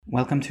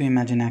Welcome to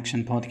Imagine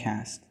Action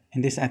podcast.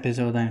 In this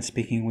episode, I am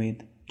speaking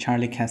with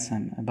Charlie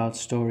Kesson about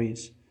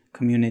stories,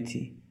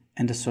 community,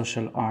 and the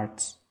social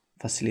arts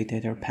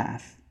facilitator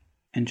path.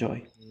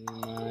 Enjoy.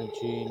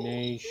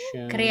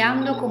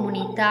 Creando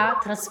comunità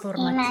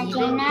trasformative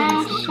per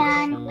il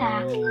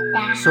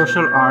futuro.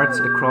 Social arts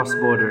across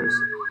borders.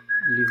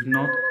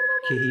 Livnot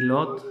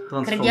kehilot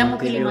Crediamo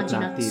che transformative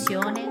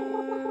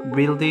l'immaginazione.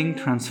 Building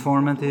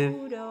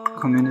transformative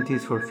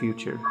communities for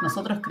future.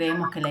 Nosotros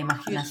creemos que la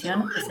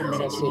imaginación es el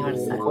derecho C'est le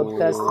universal.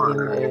 podcast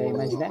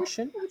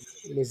Imagination,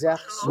 les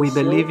arts sociaux. We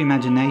believe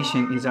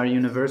imagination is our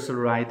universal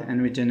right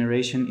and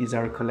regeneration is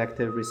our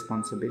collective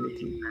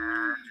responsibility.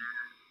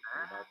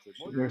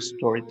 You're a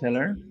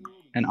storyteller,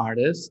 an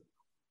artist,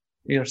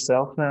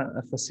 yourself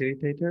a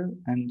facilitator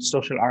and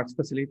social arts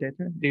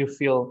facilitator. Do you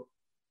feel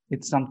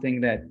it's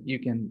something that you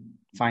can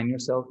find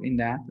yourself in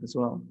that as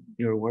well,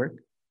 your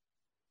work?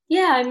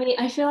 Yeah, I mean,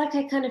 I feel like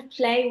I kind of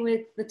play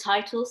with the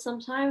title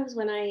sometimes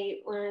when I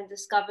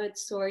discovered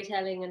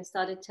storytelling and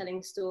started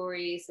telling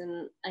stories,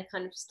 and I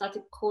kind of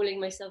started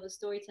calling myself a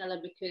storyteller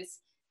because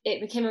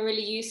it became a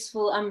really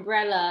useful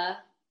umbrella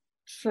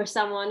for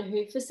someone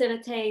who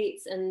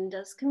facilitates and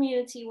does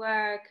community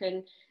work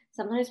and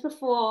sometimes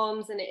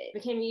performs, and it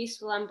became a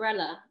useful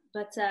umbrella.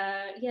 But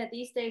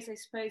these days I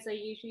suppose I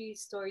usually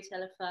use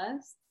storyteller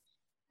first,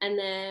 and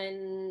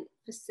then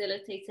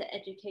facilitator,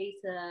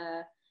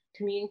 educator,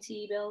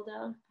 community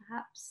builder,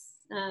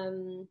 perhaps.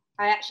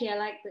 I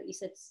like that you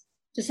said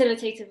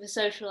facilitator for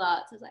social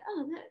arts. I was like,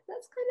 oh,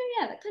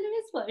 that kind of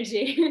is what I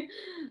do.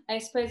 I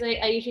suppose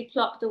I usually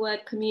plop the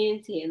word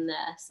community in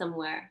there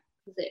somewhere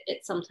because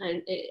it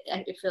sometimes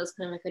it feels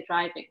kind of like a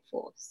driving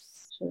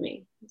force for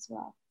me as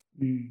well.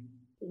 Even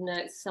though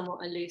it's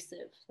somewhat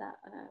elusive, that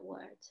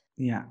word.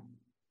 Yeah,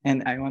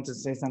 and I want to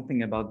say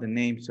something about the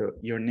name. So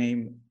your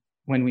name,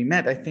 when we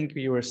met, I think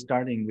you were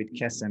starting with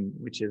Kesem,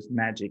 which is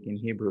magic in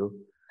Hebrew.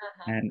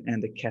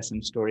 And the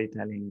Kesem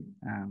storytelling,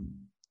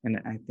 and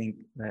I think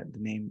that the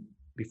name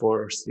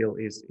before or still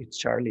it's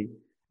Charlie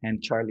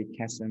and Charlie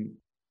Kesem.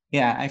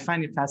 Yeah, I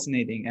find it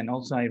fascinating, and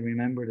also I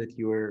remember that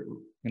you were,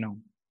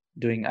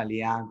 doing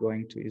Aliyah,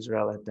 going to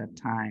Israel at that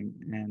time,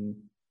 and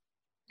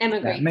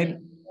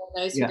emigrating. For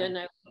those who don't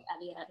know what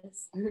Aliyah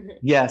is.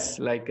 Yes,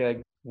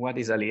 what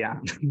is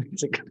Aliyah?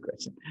 It's a good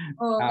question.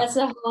 Oh, that's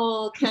a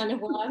whole can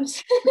of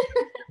worms.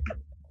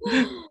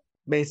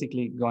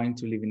 Basically, going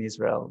to live in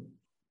Israel.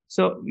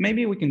 So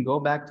maybe we can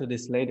go back to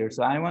this later.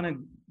 So I want to,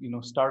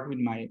 start with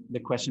the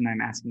question I'm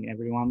asking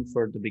everyone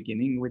for the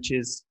beginning, which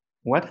is,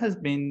 what has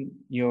been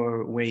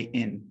your way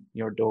in,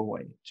 your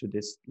doorway to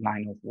this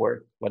line of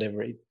work,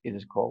 whatever it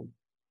is called?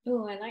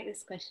 Oh, I like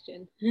this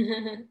question.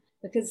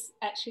 Because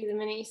actually the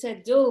minute you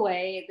said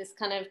doorway, this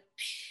kind of,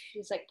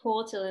 it's like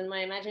portal in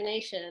my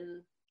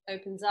imagination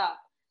opens up.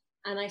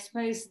 And I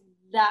suppose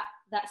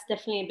that's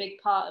definitely a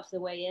big part of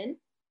the way in.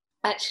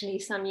 Actually,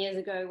 some years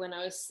ago when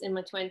I was in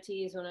my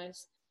 20s, when I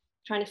was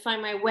trying to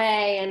find my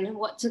way and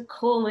what to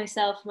call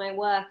myself, my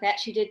work, I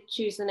actually did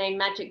choose the name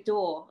Magic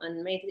Door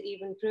and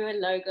even drew a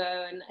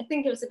logo. And I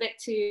think it was a bit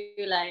too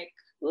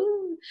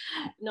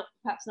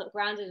perhaps not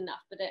grounded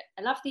enough, but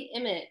I love the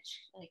image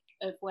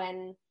of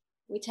when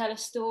we tell a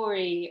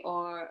story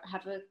or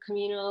have a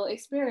communal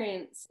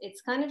experience. It's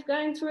kind of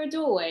going through a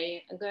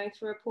doorway and going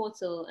through a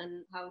portal,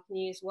 and how we can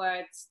use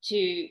words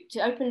to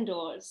open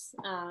doors.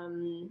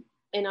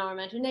 In our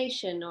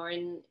imagination or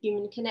in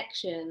human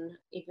connection.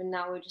 Even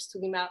now we're just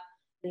talking about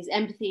these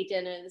empathy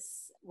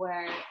dinners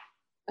where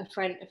a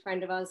friend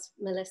of ours,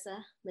 Melissa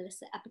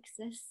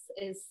Apixis,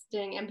 is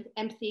doing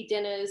empathy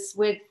dinners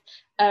with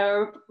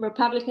a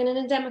Republican and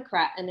a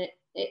Democrat, and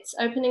it's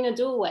opening a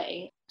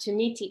doorway to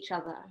meet each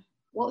other.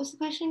 What was the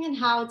question again?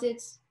 How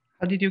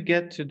did you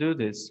get to do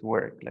this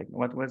work?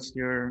 What was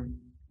your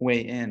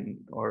way in,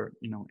 or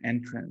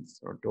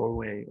entrance or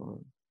doorway or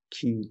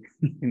key?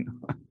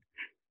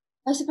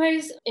 I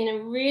suppose in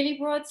a really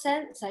broad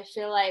sense, I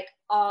feel like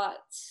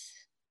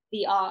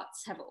the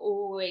arts have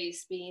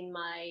always been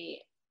my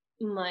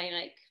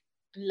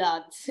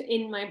blood,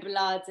 in my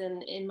blood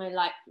and in my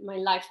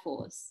life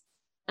force.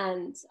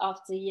 And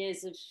after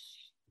years of,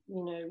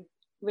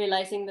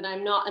 realizing that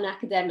I'm not an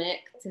academic,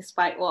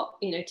 despite what,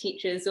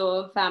 teachers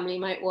or family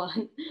might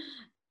want,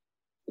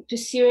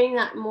 pursuing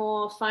that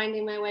more,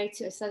 finding my way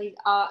to, I studied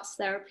arts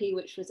therapy,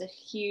 which was a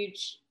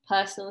huge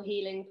personal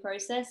healing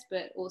process,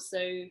 but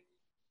also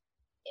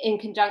in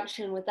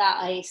conjunction with that,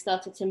 I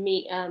started to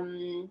meet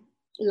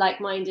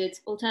like-minded,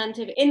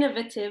 alternative,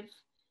 innovative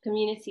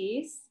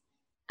communities.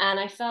 And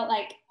I felt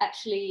like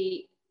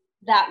actually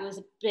that was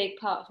a big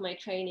part of my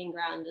training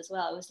ground as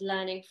well. I was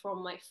learning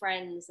from my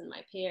friends and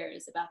my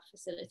peers about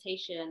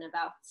facilitation,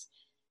 about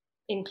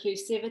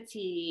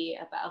inclusivity,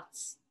 about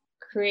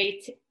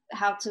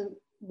how to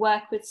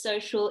work with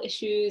social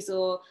issues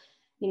or,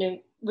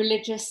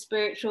 religious,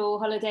 spiritual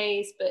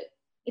holidays, but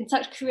in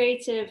such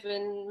creative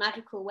and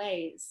magical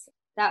ways.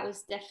 That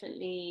was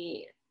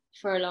definitely,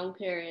 for a long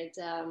period,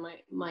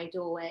 my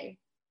doorway.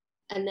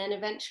 And then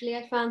eventually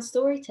I found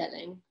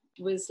storytelling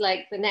was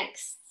like the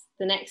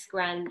next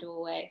grand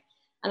doorway.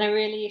 And I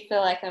really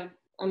feel like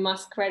I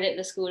must credit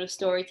the School of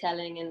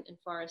Storytelling in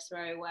Forest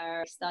Row,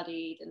 where I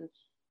studied, and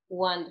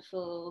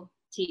wonderful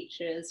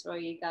teachers,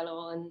 Roy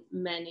Gallo, and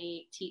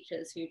many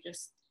teachers who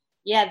just,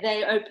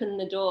 they open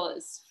the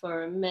doors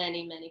for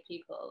many, many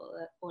people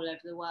all over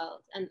the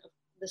world. And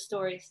the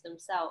stories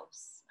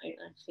themselves, I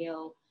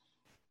feel,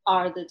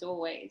 are the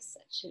doorways,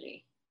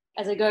 actually.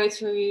 As I go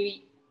through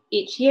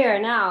each year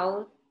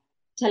now,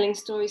 telling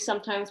stories,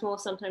 sometimes more,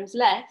 sometimes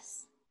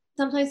less,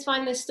 sometimes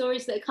find those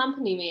stories that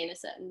accompany me in a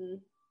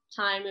certain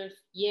time of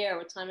year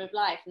or time of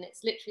life. And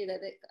it's literally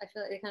that I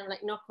feel like they kind of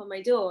like knock on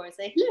my door and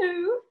say,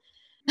 hello.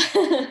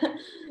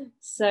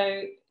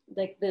 So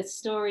like the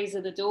stories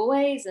are the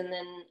doorways, and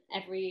then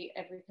every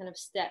kind of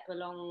step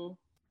along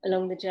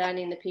the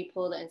journey and the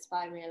people that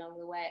inspire me along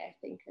the way, I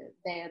think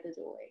they are the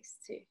doorways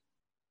too.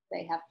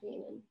 They have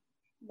been and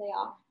they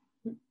are.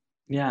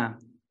 Yeah.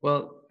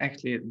 Well,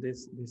 actually,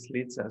 this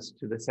leads us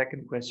to the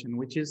second question,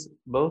 which is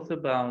both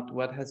about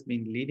what has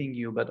been leading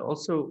you, but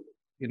also,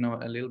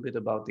 a little bit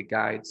about the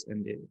guides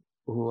and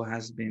who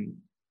has been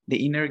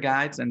the inner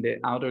guides and the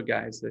outer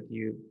guides that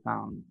you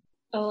found.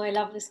 Oh, I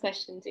love this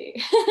question too.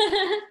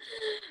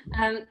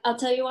 I'll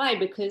tell you why,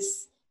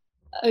 because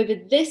over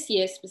this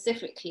year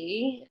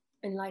specifically,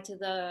 in light of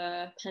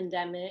the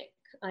pandemic,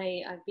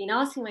 I've been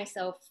asking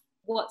myself,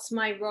 what's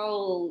my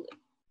role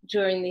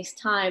during these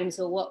times,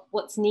 or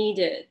what's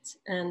needed?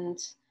 And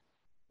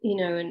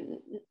and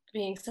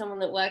being someone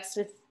that works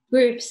with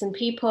groups and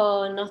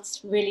people and not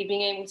really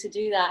being able to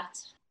do that,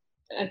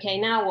 okay,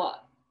 now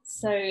what?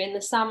 So in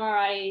the summer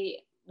I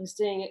was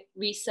doing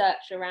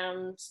research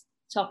around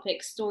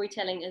topic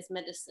storytelling as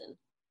medicine,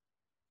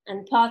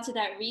 and part of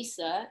that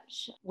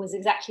research was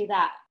exactly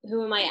that.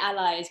 Who are my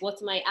allies?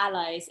 What are my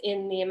allies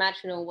in the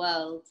imaginal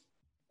world?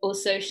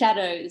 Also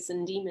shadows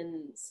and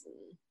demons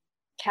and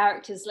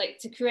characters, like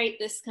to create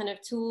this kind of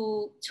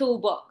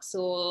toolbox,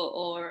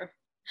 or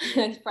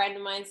a friend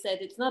of mine said,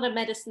 it's not a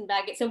medicine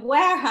bag, it's a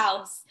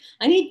warehouse.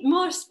 I need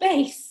more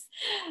space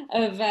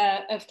of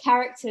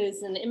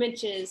characters and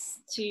images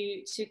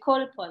to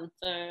call upon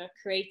for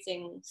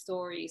creating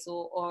stories,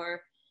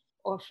 or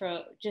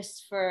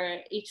for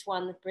each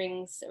one that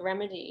brings a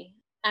remedy.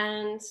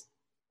 And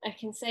I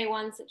can say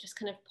ones that just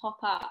kind of pop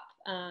up,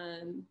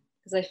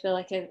 because I feel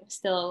like I'm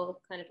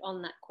still kind of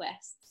on that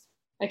quest.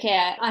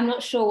 Okay, I'm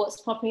not sure what's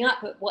popping up,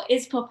 but what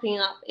is popping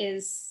up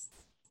is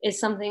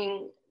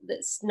something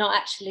that's not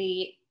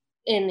actually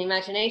in the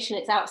imagination.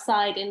 It's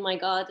outside in my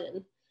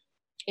garden.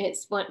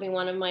 It's been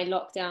one of my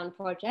lockdown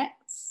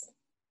projects,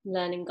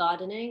 learning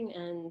gardening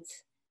and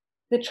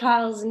the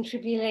trials and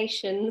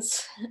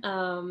tribulations.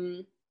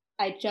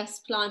 I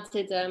just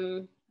planted, how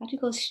do you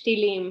call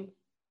stilim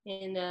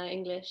in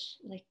English?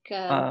 Like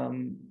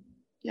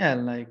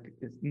like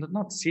it's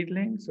not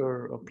seedlings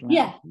or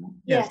plants.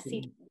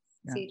 Seedlings.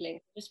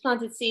 Seedlings. Just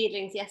planted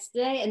seedlings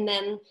yesterday, and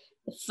then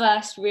the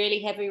first really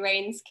heavy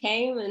rains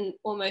came and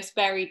almost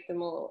buried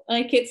them all.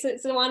 Like it's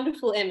a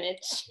wonderful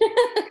image.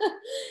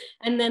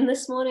 And then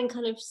this morning,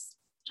 kind of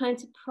trying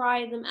to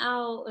pry them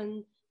out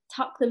and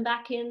tuck them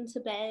back into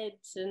bed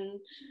and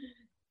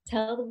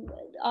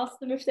ask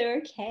them if they're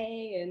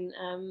okay.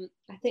 And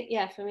I think,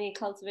 for me,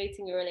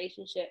 cultivating a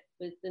relationship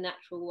with the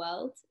natural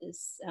world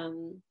is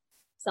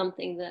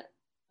something that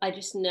I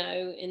just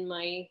know in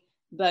my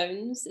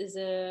bones is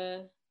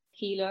a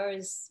healer,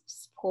 is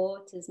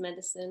support, is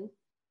medicine.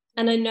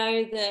 And I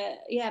know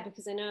that,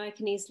 because I know I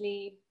can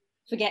easily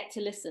forget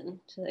to listen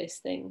to those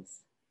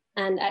things.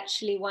 And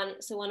actually one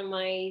of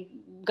my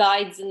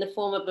guides in the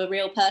form of a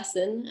real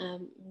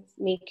person,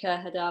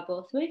 Mika Hadar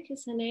Borthwick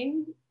is her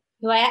name,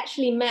 who I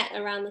actually met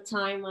around the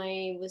time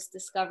I was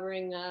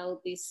discovering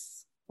all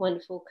these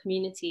wonderful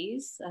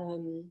communities,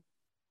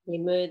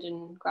 Limud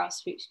and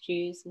Grassroots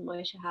Jews and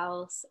Moshe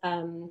House.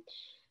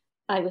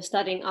 I was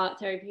studying art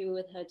therapy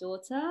with her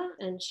daughter,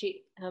 and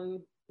she,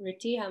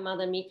 Riti, her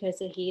mother Mika,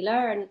 is a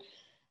healer, and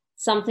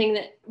something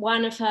that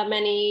one of her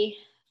many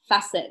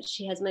facets,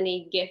 she has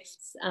many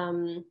gifts.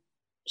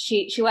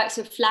 She works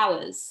with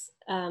flowers,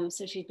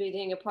 so she's been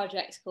doing a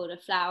project called A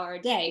Flower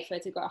a Day,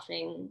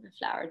 photographing a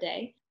flower a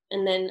day.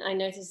 And then I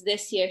noticed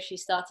this year she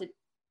started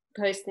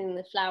posting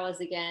the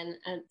flowers again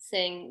and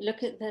saying,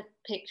 look at the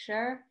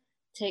picture,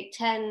 take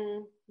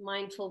 10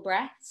 mindful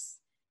breaths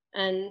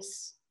and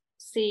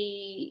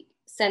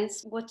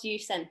sense, what do you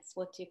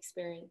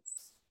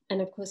experience? And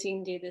of course you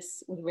can do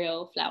this with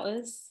real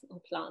flowers or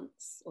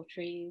plants or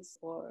trees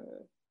or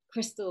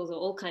crystals or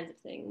all kinds of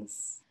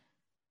things.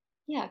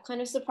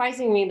 Kind of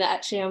surprising me that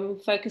actually I'm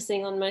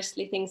focusing on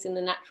mostly things in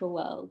the natural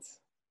world.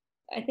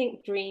 I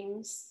think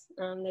dreams,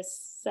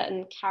 there's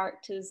certain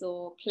characters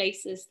or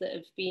places that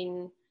have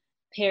been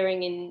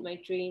appearing in my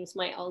dreams.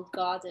 My old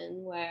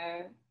garden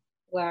where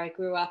I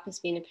grew up has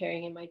been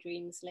appearing in my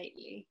dreams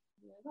lately.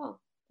 Oh,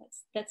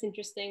 that's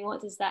interesting.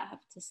 What does that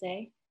have to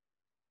say?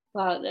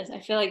 Well, I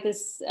feel like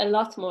there's a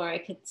lot more I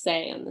could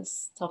say on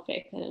this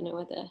topic. I don't know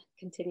whether to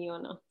continue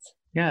or not.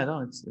 Yeah, no,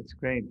 it's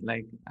great.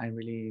 Like, I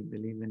really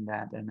believe in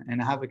that,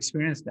 and I have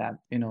experienced that.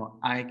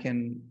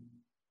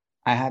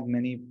 I had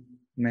many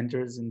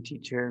mentors and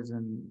teachers,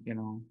 and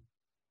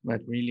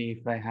but really,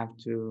 if I have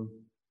to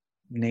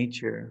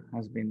nature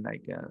has been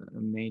like a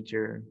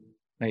major,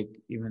 like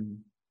even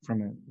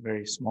from a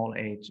very small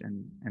age,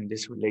 and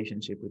this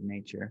relationship with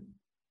nature,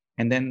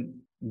 and then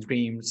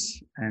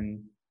dreams,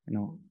 and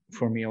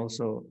for me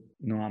also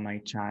Noah, my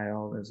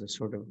child, as a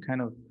sort of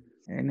kind of,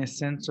 in a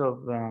sense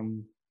of,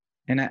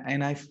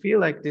 and I feel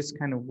like this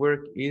kind of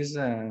work is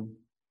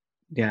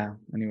yeah,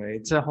 anyway,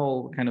 it's a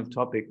whole kind of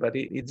topic, but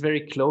it's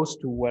very close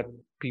to what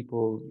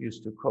people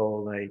used to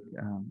call like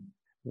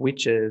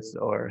witches,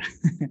 or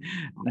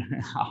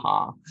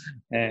haha,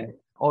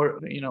 or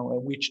a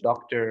witch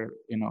doctor,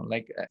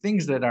 like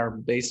things that are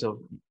based of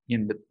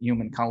in the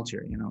human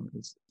culture,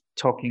 it's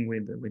talking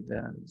with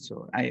the,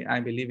 so I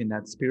believe in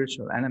that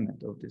spiritual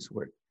element of this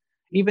work,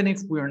 even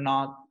if we're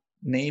not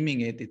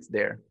naming it, it's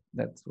there.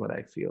 That's what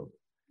I feel.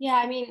 Yeah,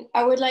 I mean,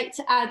 I would like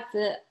to add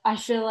that I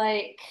feel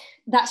like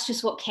that's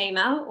just what came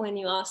out when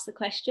you asked the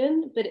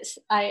question. But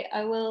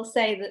I will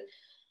say that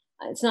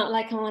it's not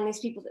like I'm one of these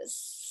people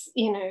that's,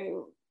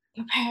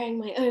 preparing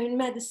my own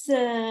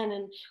medicine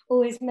and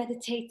always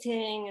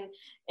meditating.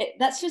 And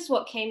that's just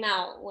what came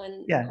out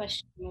when the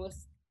question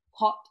was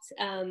popped.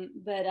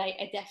 But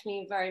I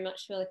definitely very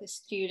much feel like a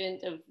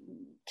student of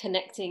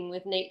connecting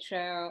with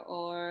nature,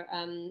 or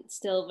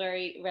still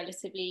very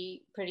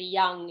relatively pretty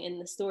young in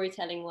the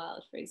storytelling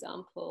world, for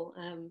example.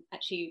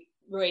 Actually,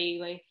 Roy,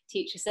 my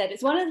teacher, said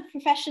it's one of the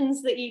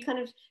professions that you kind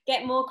of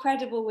get more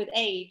credible with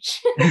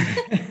age.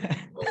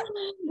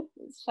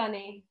 It's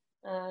funny.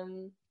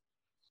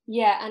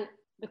 Yeah, and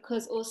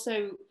because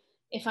also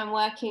if I'm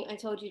working, I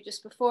told you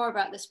just before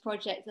about this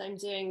project that I'm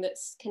doing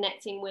that's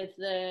connecting with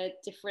the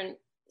different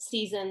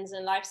seasons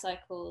and life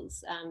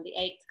cycles, the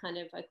 8 kind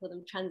of, I call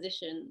them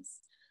transitions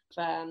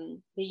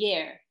from the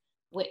year,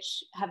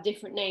 which have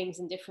different names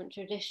and different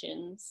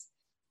traditions.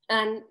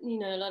 And,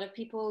 a lot of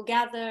people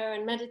gather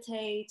and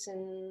meditate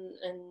and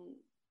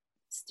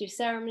do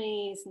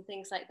ceremonies and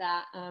things like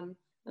that.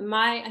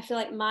 I feel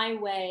like my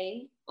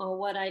way, or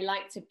what I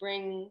like to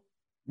bring,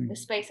 the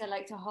space I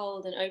like to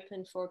hold and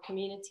open for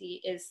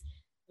community, is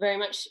very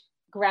much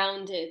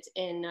grounded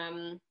in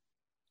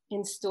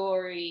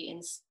story,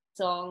 in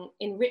song,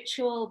 in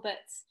ritual, but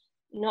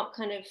not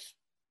kind of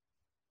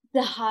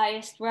the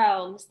highest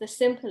realms, the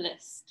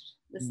simplest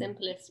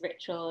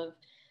ritual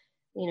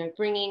of,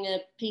 bringing a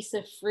piece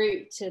of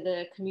fruit to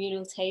the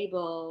communal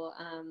table,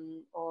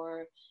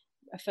 or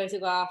a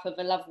photograph of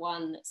a loved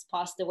one that's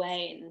passed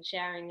away and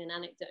sharing an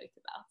anecdote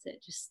about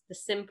it. Just the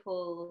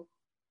simple,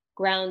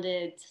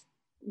 grounded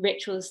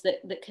rituals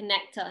that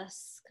connect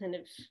us kind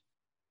of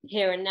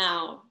here and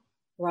now,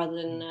 rather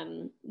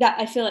than that.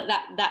 I feel like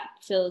that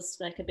feels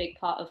like a big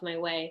part of my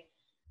way.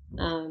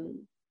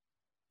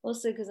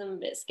 Also because I'm a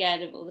bit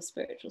scared of all the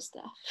spiritual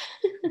stuff.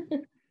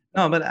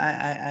 No, but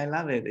I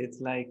love it.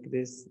 It's like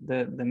this,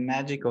 the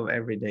magic of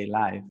everyday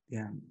life.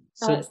 Yeah.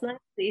 So it's nice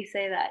that you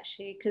say that,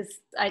 actually, because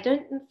I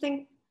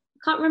can't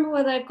remember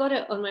whether I've got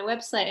it on my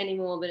website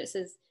anymore, but it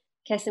says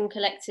Kesem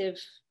Collective.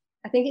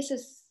 I think it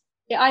says,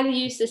 it either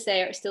used to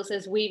say, or it still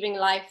says, weaving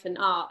life and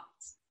art,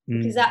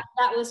 because that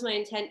was my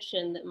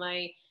intention, that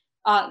my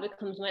art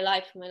becomes my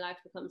life and my life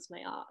becomes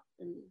my art.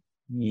 And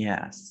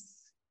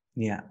yes,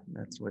 yeah,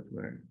 that's what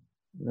we're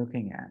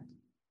looking at.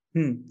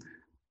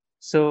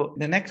 So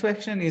the next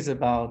question is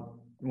about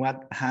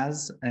what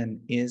has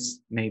and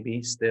is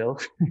maybe still,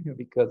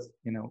 because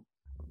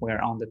we're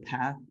on the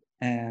path,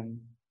 and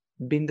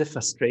been the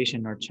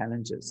frustration or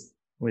challenges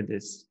with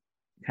this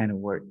kind of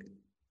work.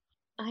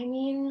 I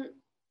mean,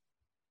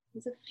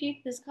 there's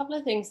a couple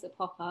of things that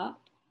pop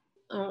up.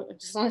 I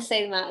just want to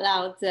say them out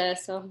loud.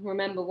 So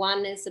remember,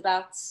 one is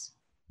about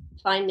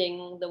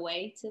finding the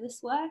way to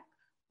this work,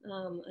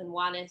 and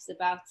one is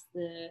about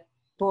the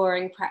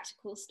boring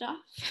practical stuff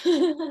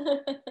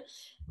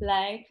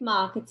like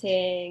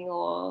marketing,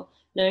 or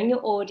knowing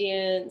your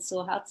audience,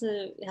 or how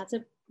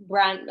to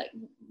brand, like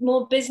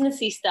more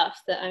businessy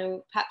stuff that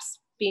I'm perhaps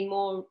been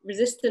more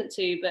resistant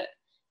to, but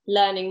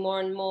learning more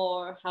and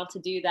more how to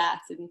do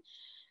that, and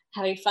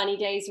having funny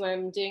days where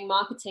I'm doing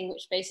marketing,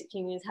 which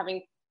basically means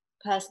having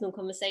personal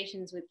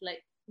conversations with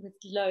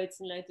loads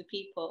and loads of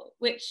people,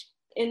 which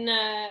when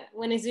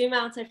I zoom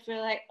out, I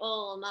feel like,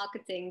 oh,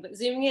 marketing, but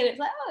zooming in, it's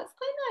like, oh, it's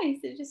quite nice.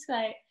 It's just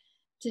like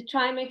to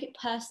try and make it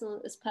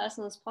personal as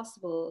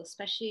possible,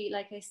 especially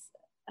like I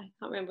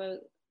can't remember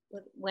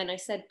when I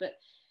said, but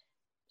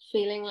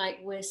feeling like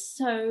we're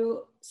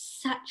so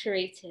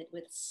saturated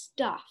with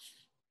stuff.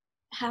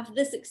 Have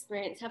this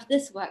experience, have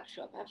this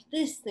workshop, have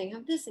this thing.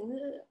 I'm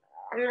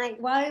like,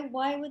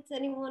 why would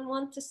anyone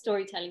want a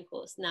storytelling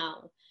course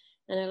now?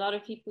 And a lot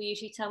of people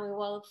usually tell me,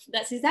 well,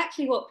 that's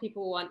exactly what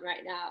people want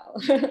right now.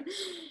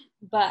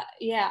 But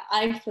yeah,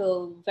 I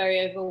feel very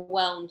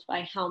overwhelmed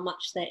by how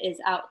much there is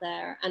out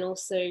there. And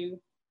also,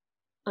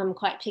 I'm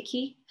quite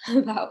picky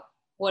about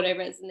what I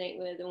resonate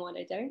with and what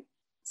I don't.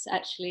 It's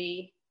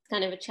actually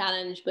kind of a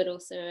challenge, but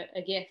also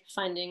a gift,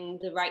 finding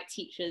the right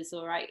teachers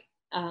or right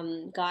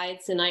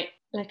guides. And I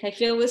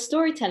feel with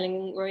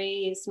storytelling,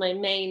 Roy is my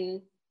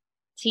main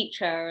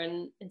teacher,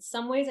 and in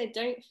some ways I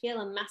don't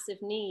feel a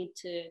massive need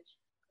to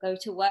go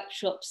to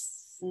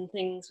workshops and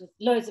things with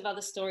loads of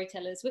other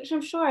storytellers, which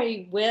I'm sure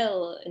I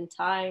will in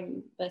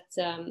time, but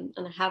and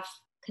I have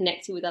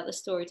connected with other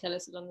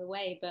storytellers along the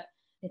way, but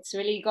it's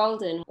really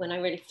golden when I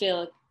really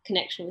feel a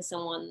connection with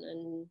someone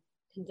and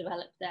can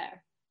develop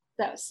there.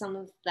 That was some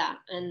of that.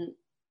 And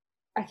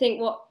I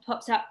think what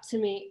cropped up for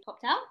me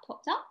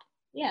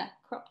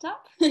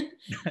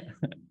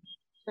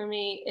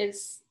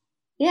is,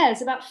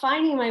 it's about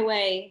finding my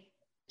way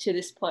to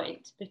this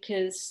point,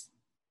 because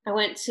I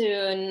went to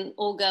an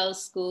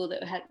all-girls school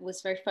that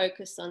was very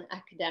focused on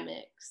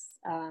academics.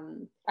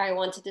 I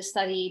wanted to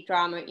study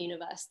drama at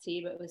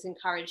university, but was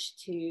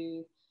encouraged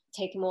to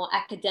take a more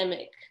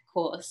academic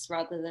course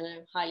rather than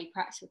a highly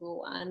practical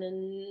one.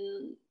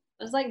 And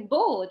I was like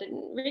bored,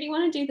 didn't really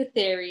want to do the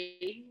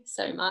theory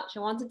so much.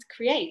 I wanted to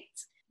create.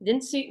 It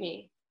didn't suit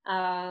me.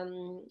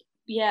 Over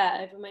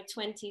my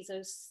 20s,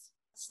 I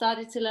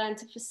started to learn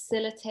to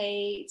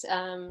facilitate,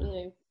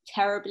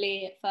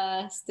 terribly at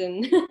first,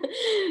 and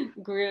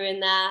grew in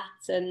that.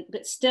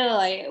 But still,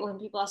 when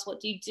people ask, what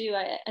do you do?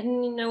 I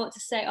didn't even know what to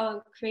say. Oh, I'm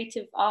a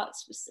creative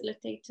arts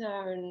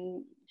facilitator.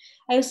 And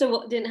I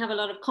also didn't have a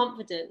lot of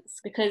confidence,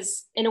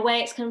 because in a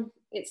way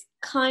it's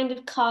kind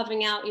of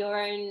carving out your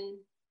own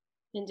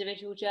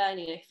individual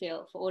journey, I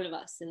feel, for all of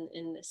us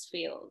in this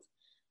field.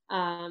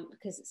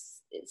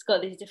 Because it's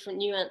got these different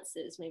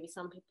nuances. Maybe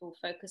some people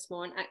focus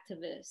more on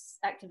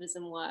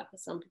activism work, or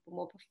some people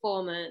more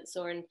performance,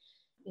 or in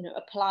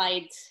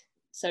applied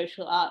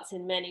social arts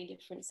in many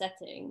different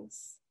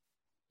settings.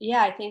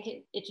 I think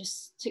it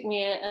just took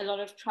me a lot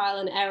of trial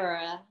and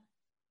error,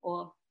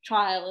 or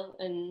trial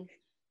and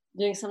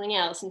doing something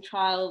else, and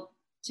trial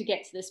to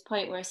get to this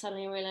point where I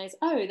suddenly realized,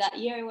 oh, that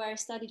year where I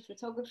studied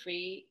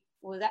photography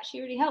was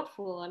actually really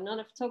helpful. I'm not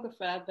a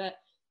photographer, but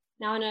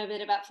now I know a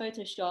bit about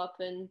Photoshop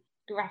and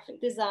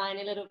graphic design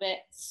a little bit.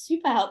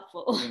 Super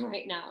helpful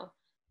right now.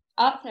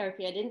 Art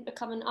therapy, I didn't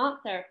become an art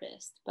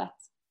therapist, but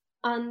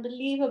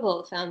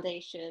unbelievable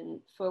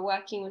foundation for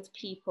working with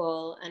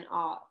people and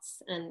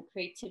arts and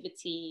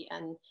creativity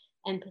and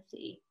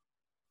empathy.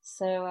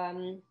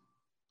 So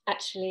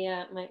actually,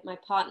 my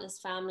partner's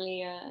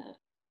family,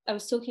 I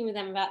was talking with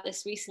them about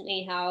this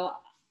recently, how,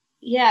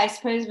 I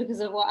suppose because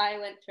of what I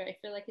went through, I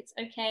feel like it's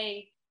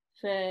okay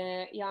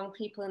for young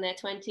people in their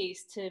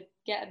 20s to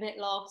get a bit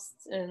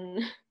lost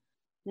and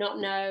not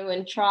know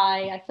and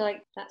try. I feel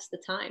like that's the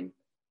time.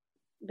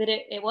 But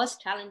it was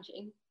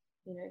challenging.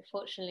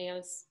 Fortunately, I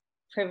was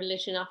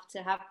privileged enough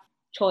to have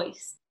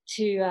choice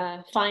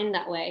to find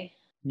that way.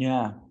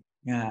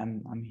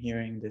 I'm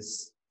hearing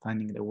this,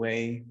 finding the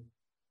way,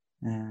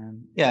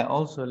 and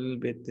also a little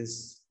bit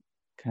this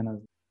kind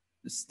of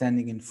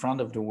standing in front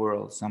of the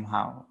world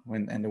somehow,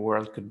 and the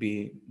world could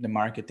be the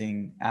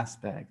marketing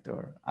aspect,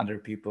 or other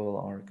people,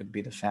 or it could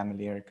be the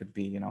family, or it could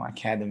be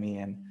academy,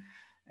 and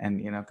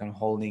kind of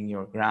holding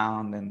your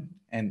ground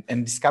and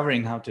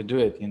discovering how to do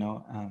it.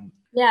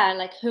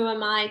 Like, who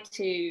am I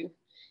to?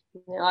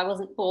 I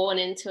wasn't born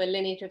into a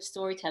lineage of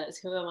storytellers.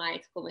 Who am I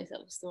to call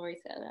myself a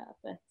storyteller?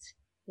 But at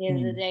the end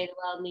of the day, the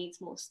world needs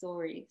more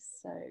stories.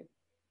 So,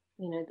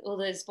 all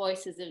those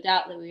voices of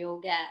doubt that we all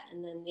get,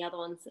 and then the other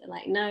ones that are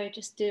like, no,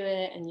 just do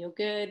it, and you're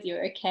good,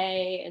 you're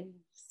okay, and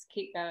just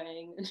keep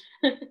going.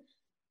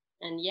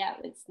 And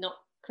it's not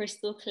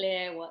crystal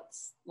clear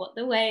what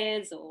the way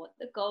is or what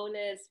the goal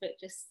is, but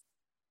just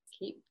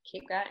keep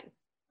going.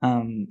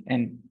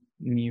 And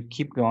you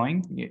keep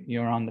going.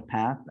 You're on the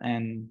path.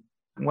 And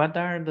what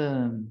are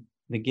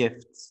the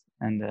gifts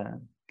and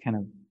the kind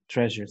of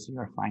treasures you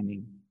are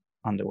finding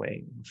on the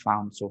way,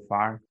 found so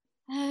far?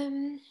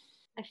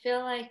 I feel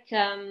like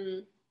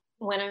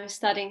when I was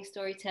studying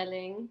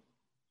storytelling,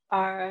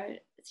 our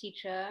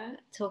teacher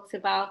talked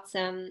about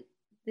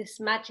this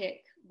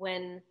magic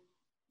when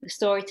the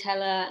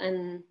storyteller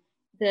and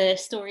the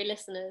story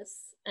listeners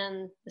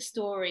and the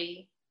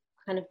story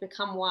kind of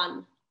become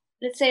one.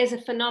 Let's say as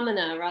a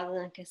phenomena rather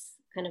than like a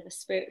kind of a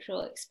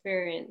spiritual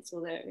experience,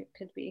 although it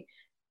could be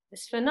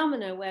this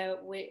phenomena where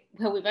we've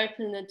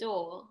opened the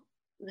door,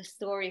 the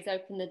stories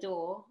open the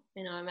door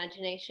in our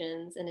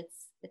imaginations, and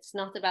it's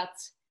not about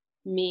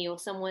me or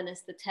someone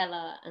as the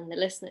teller and the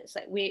listener. It's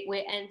like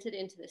we're entered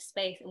into this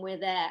space and we're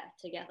there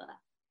together.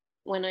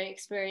 When I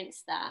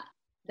experienced that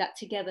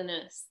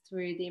togetherness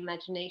through the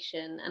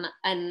imagination,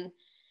 and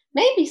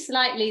maybe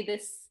slightly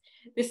this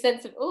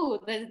sense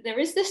of, there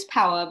is this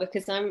power,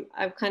 because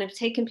I've kind of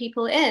taken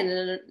people in,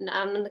 and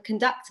I'm the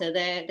conductor.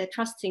 They're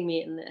trusting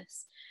me in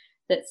this.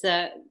 But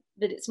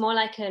it's more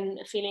like a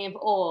feeling of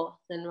awe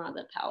than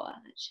rather power,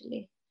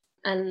 actually.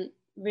 And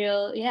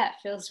it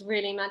feels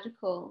really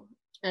magical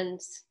and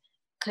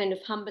kind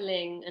of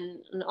humbling, and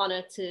an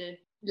honor to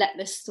let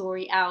this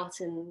story out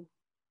and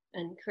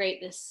create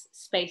this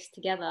space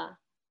together.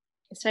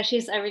 Especially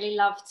as I really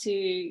love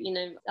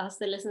to, ask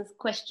the listeners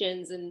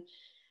questions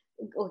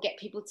or get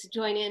people to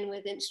join in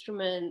with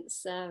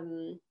instruments.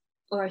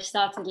 Or I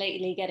started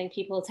lately getting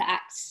people to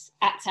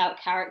act out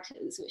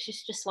characters, which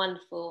is just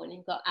wonderful when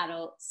you've got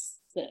adults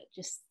that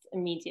just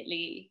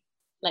immediately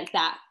like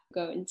that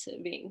go into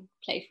being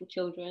playful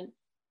children.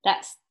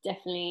 That's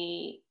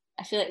definitely,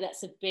 I feel like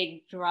that's a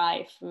big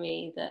drive for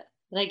me, that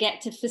that I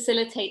get to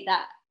facilitating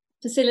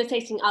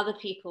other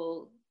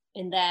people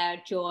in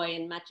their joy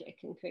and magic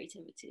and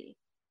creativity.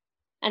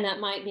 And that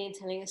might be in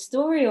telling a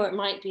story, or it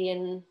might be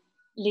in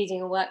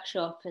leading a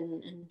workshop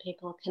and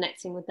people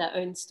connecting with their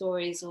own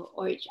stories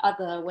or each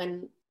other.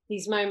 When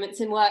these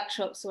moments in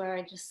workshops where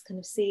I just kind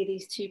of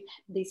see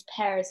these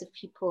pairs of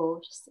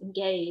people just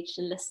engaged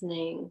and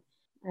listening,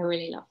 I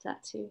really love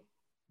that too.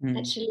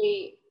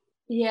 Actually,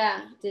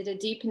 did a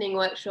deepening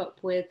workshop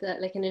with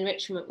like an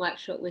enrichment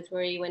workshop with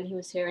Rory when he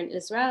was here in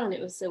Israel, and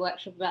it was a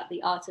workshop about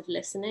the art of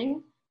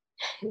listening.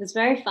 It was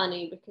very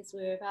funny because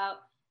we were about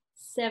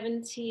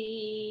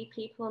 70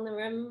 people in the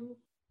room,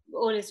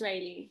 all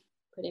Israeli,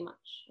 pretty much,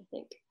 I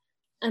think.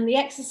 And the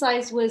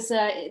exercise was,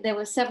 there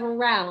were several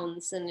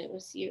rounds, and it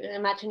was, you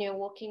imagine you're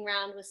walking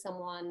around with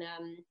someone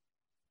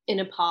in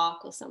a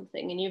park or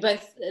something, and you're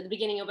both, at the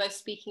beginning, you're both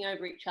speaking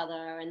over each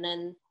other, and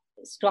then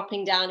it's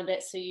dropping down a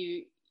bit, so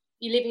you're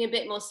leaving a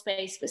bit more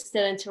space, but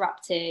still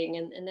interrupting,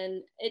 and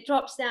then it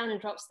drops down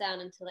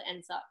until it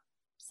ends up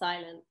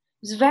silent.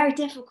 It was very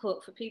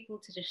difficult for people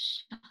to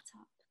just shut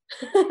up.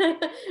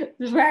 It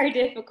was very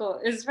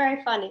difficult. It was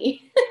very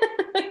funny.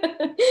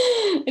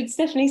 It's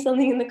definitely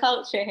something in the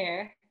culture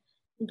here.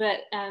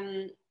 But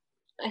I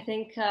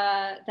think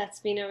that's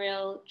been a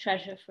real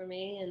treasure for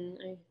me, and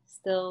I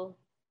still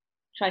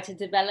try to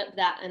develop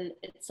that. And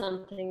it's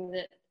something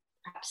that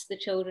perhaps the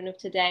children of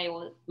today,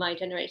 or my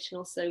generation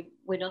also,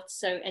 we're not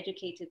so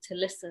educated to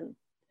listen.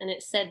 And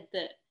it's said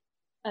that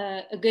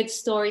a good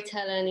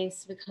storyteller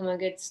needs to become a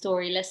good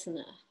story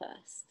listener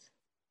first,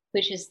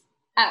 which is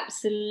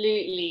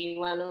absolutely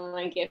one of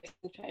my gifts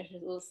and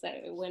treasures also.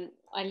 When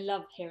I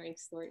love hearing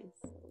stories.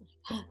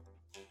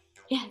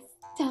 Yes,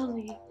 tell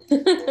me.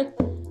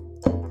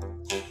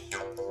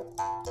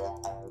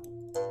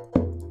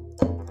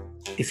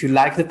 If you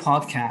like the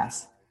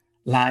podcast,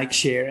 like,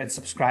 share, and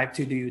subscribe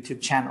to the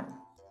YouTube channel.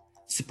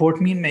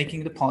 Support me in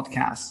making the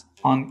podcast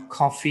on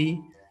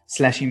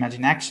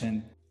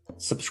Ko-fi/ImagineAction.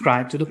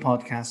 Subscribe to the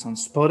podcast on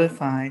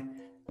Spotify,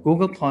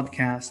 Google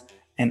Podcast,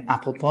 and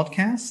Apple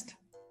Podcast.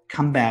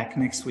 Come back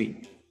next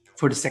week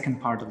for the second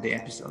part of the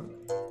episode.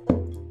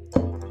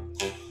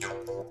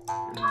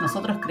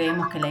 Nosotros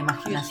creemos que la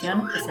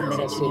imaginación es el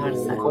derecho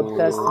universal.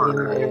 Podcast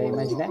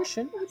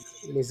Imagination,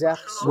 les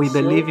arts We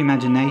sociaux. believe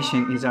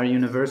imagination is our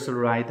universal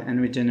right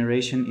and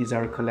regeneration is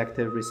our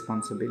collective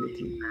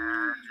responsibility.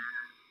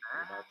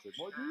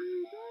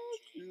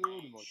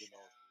 Imagination.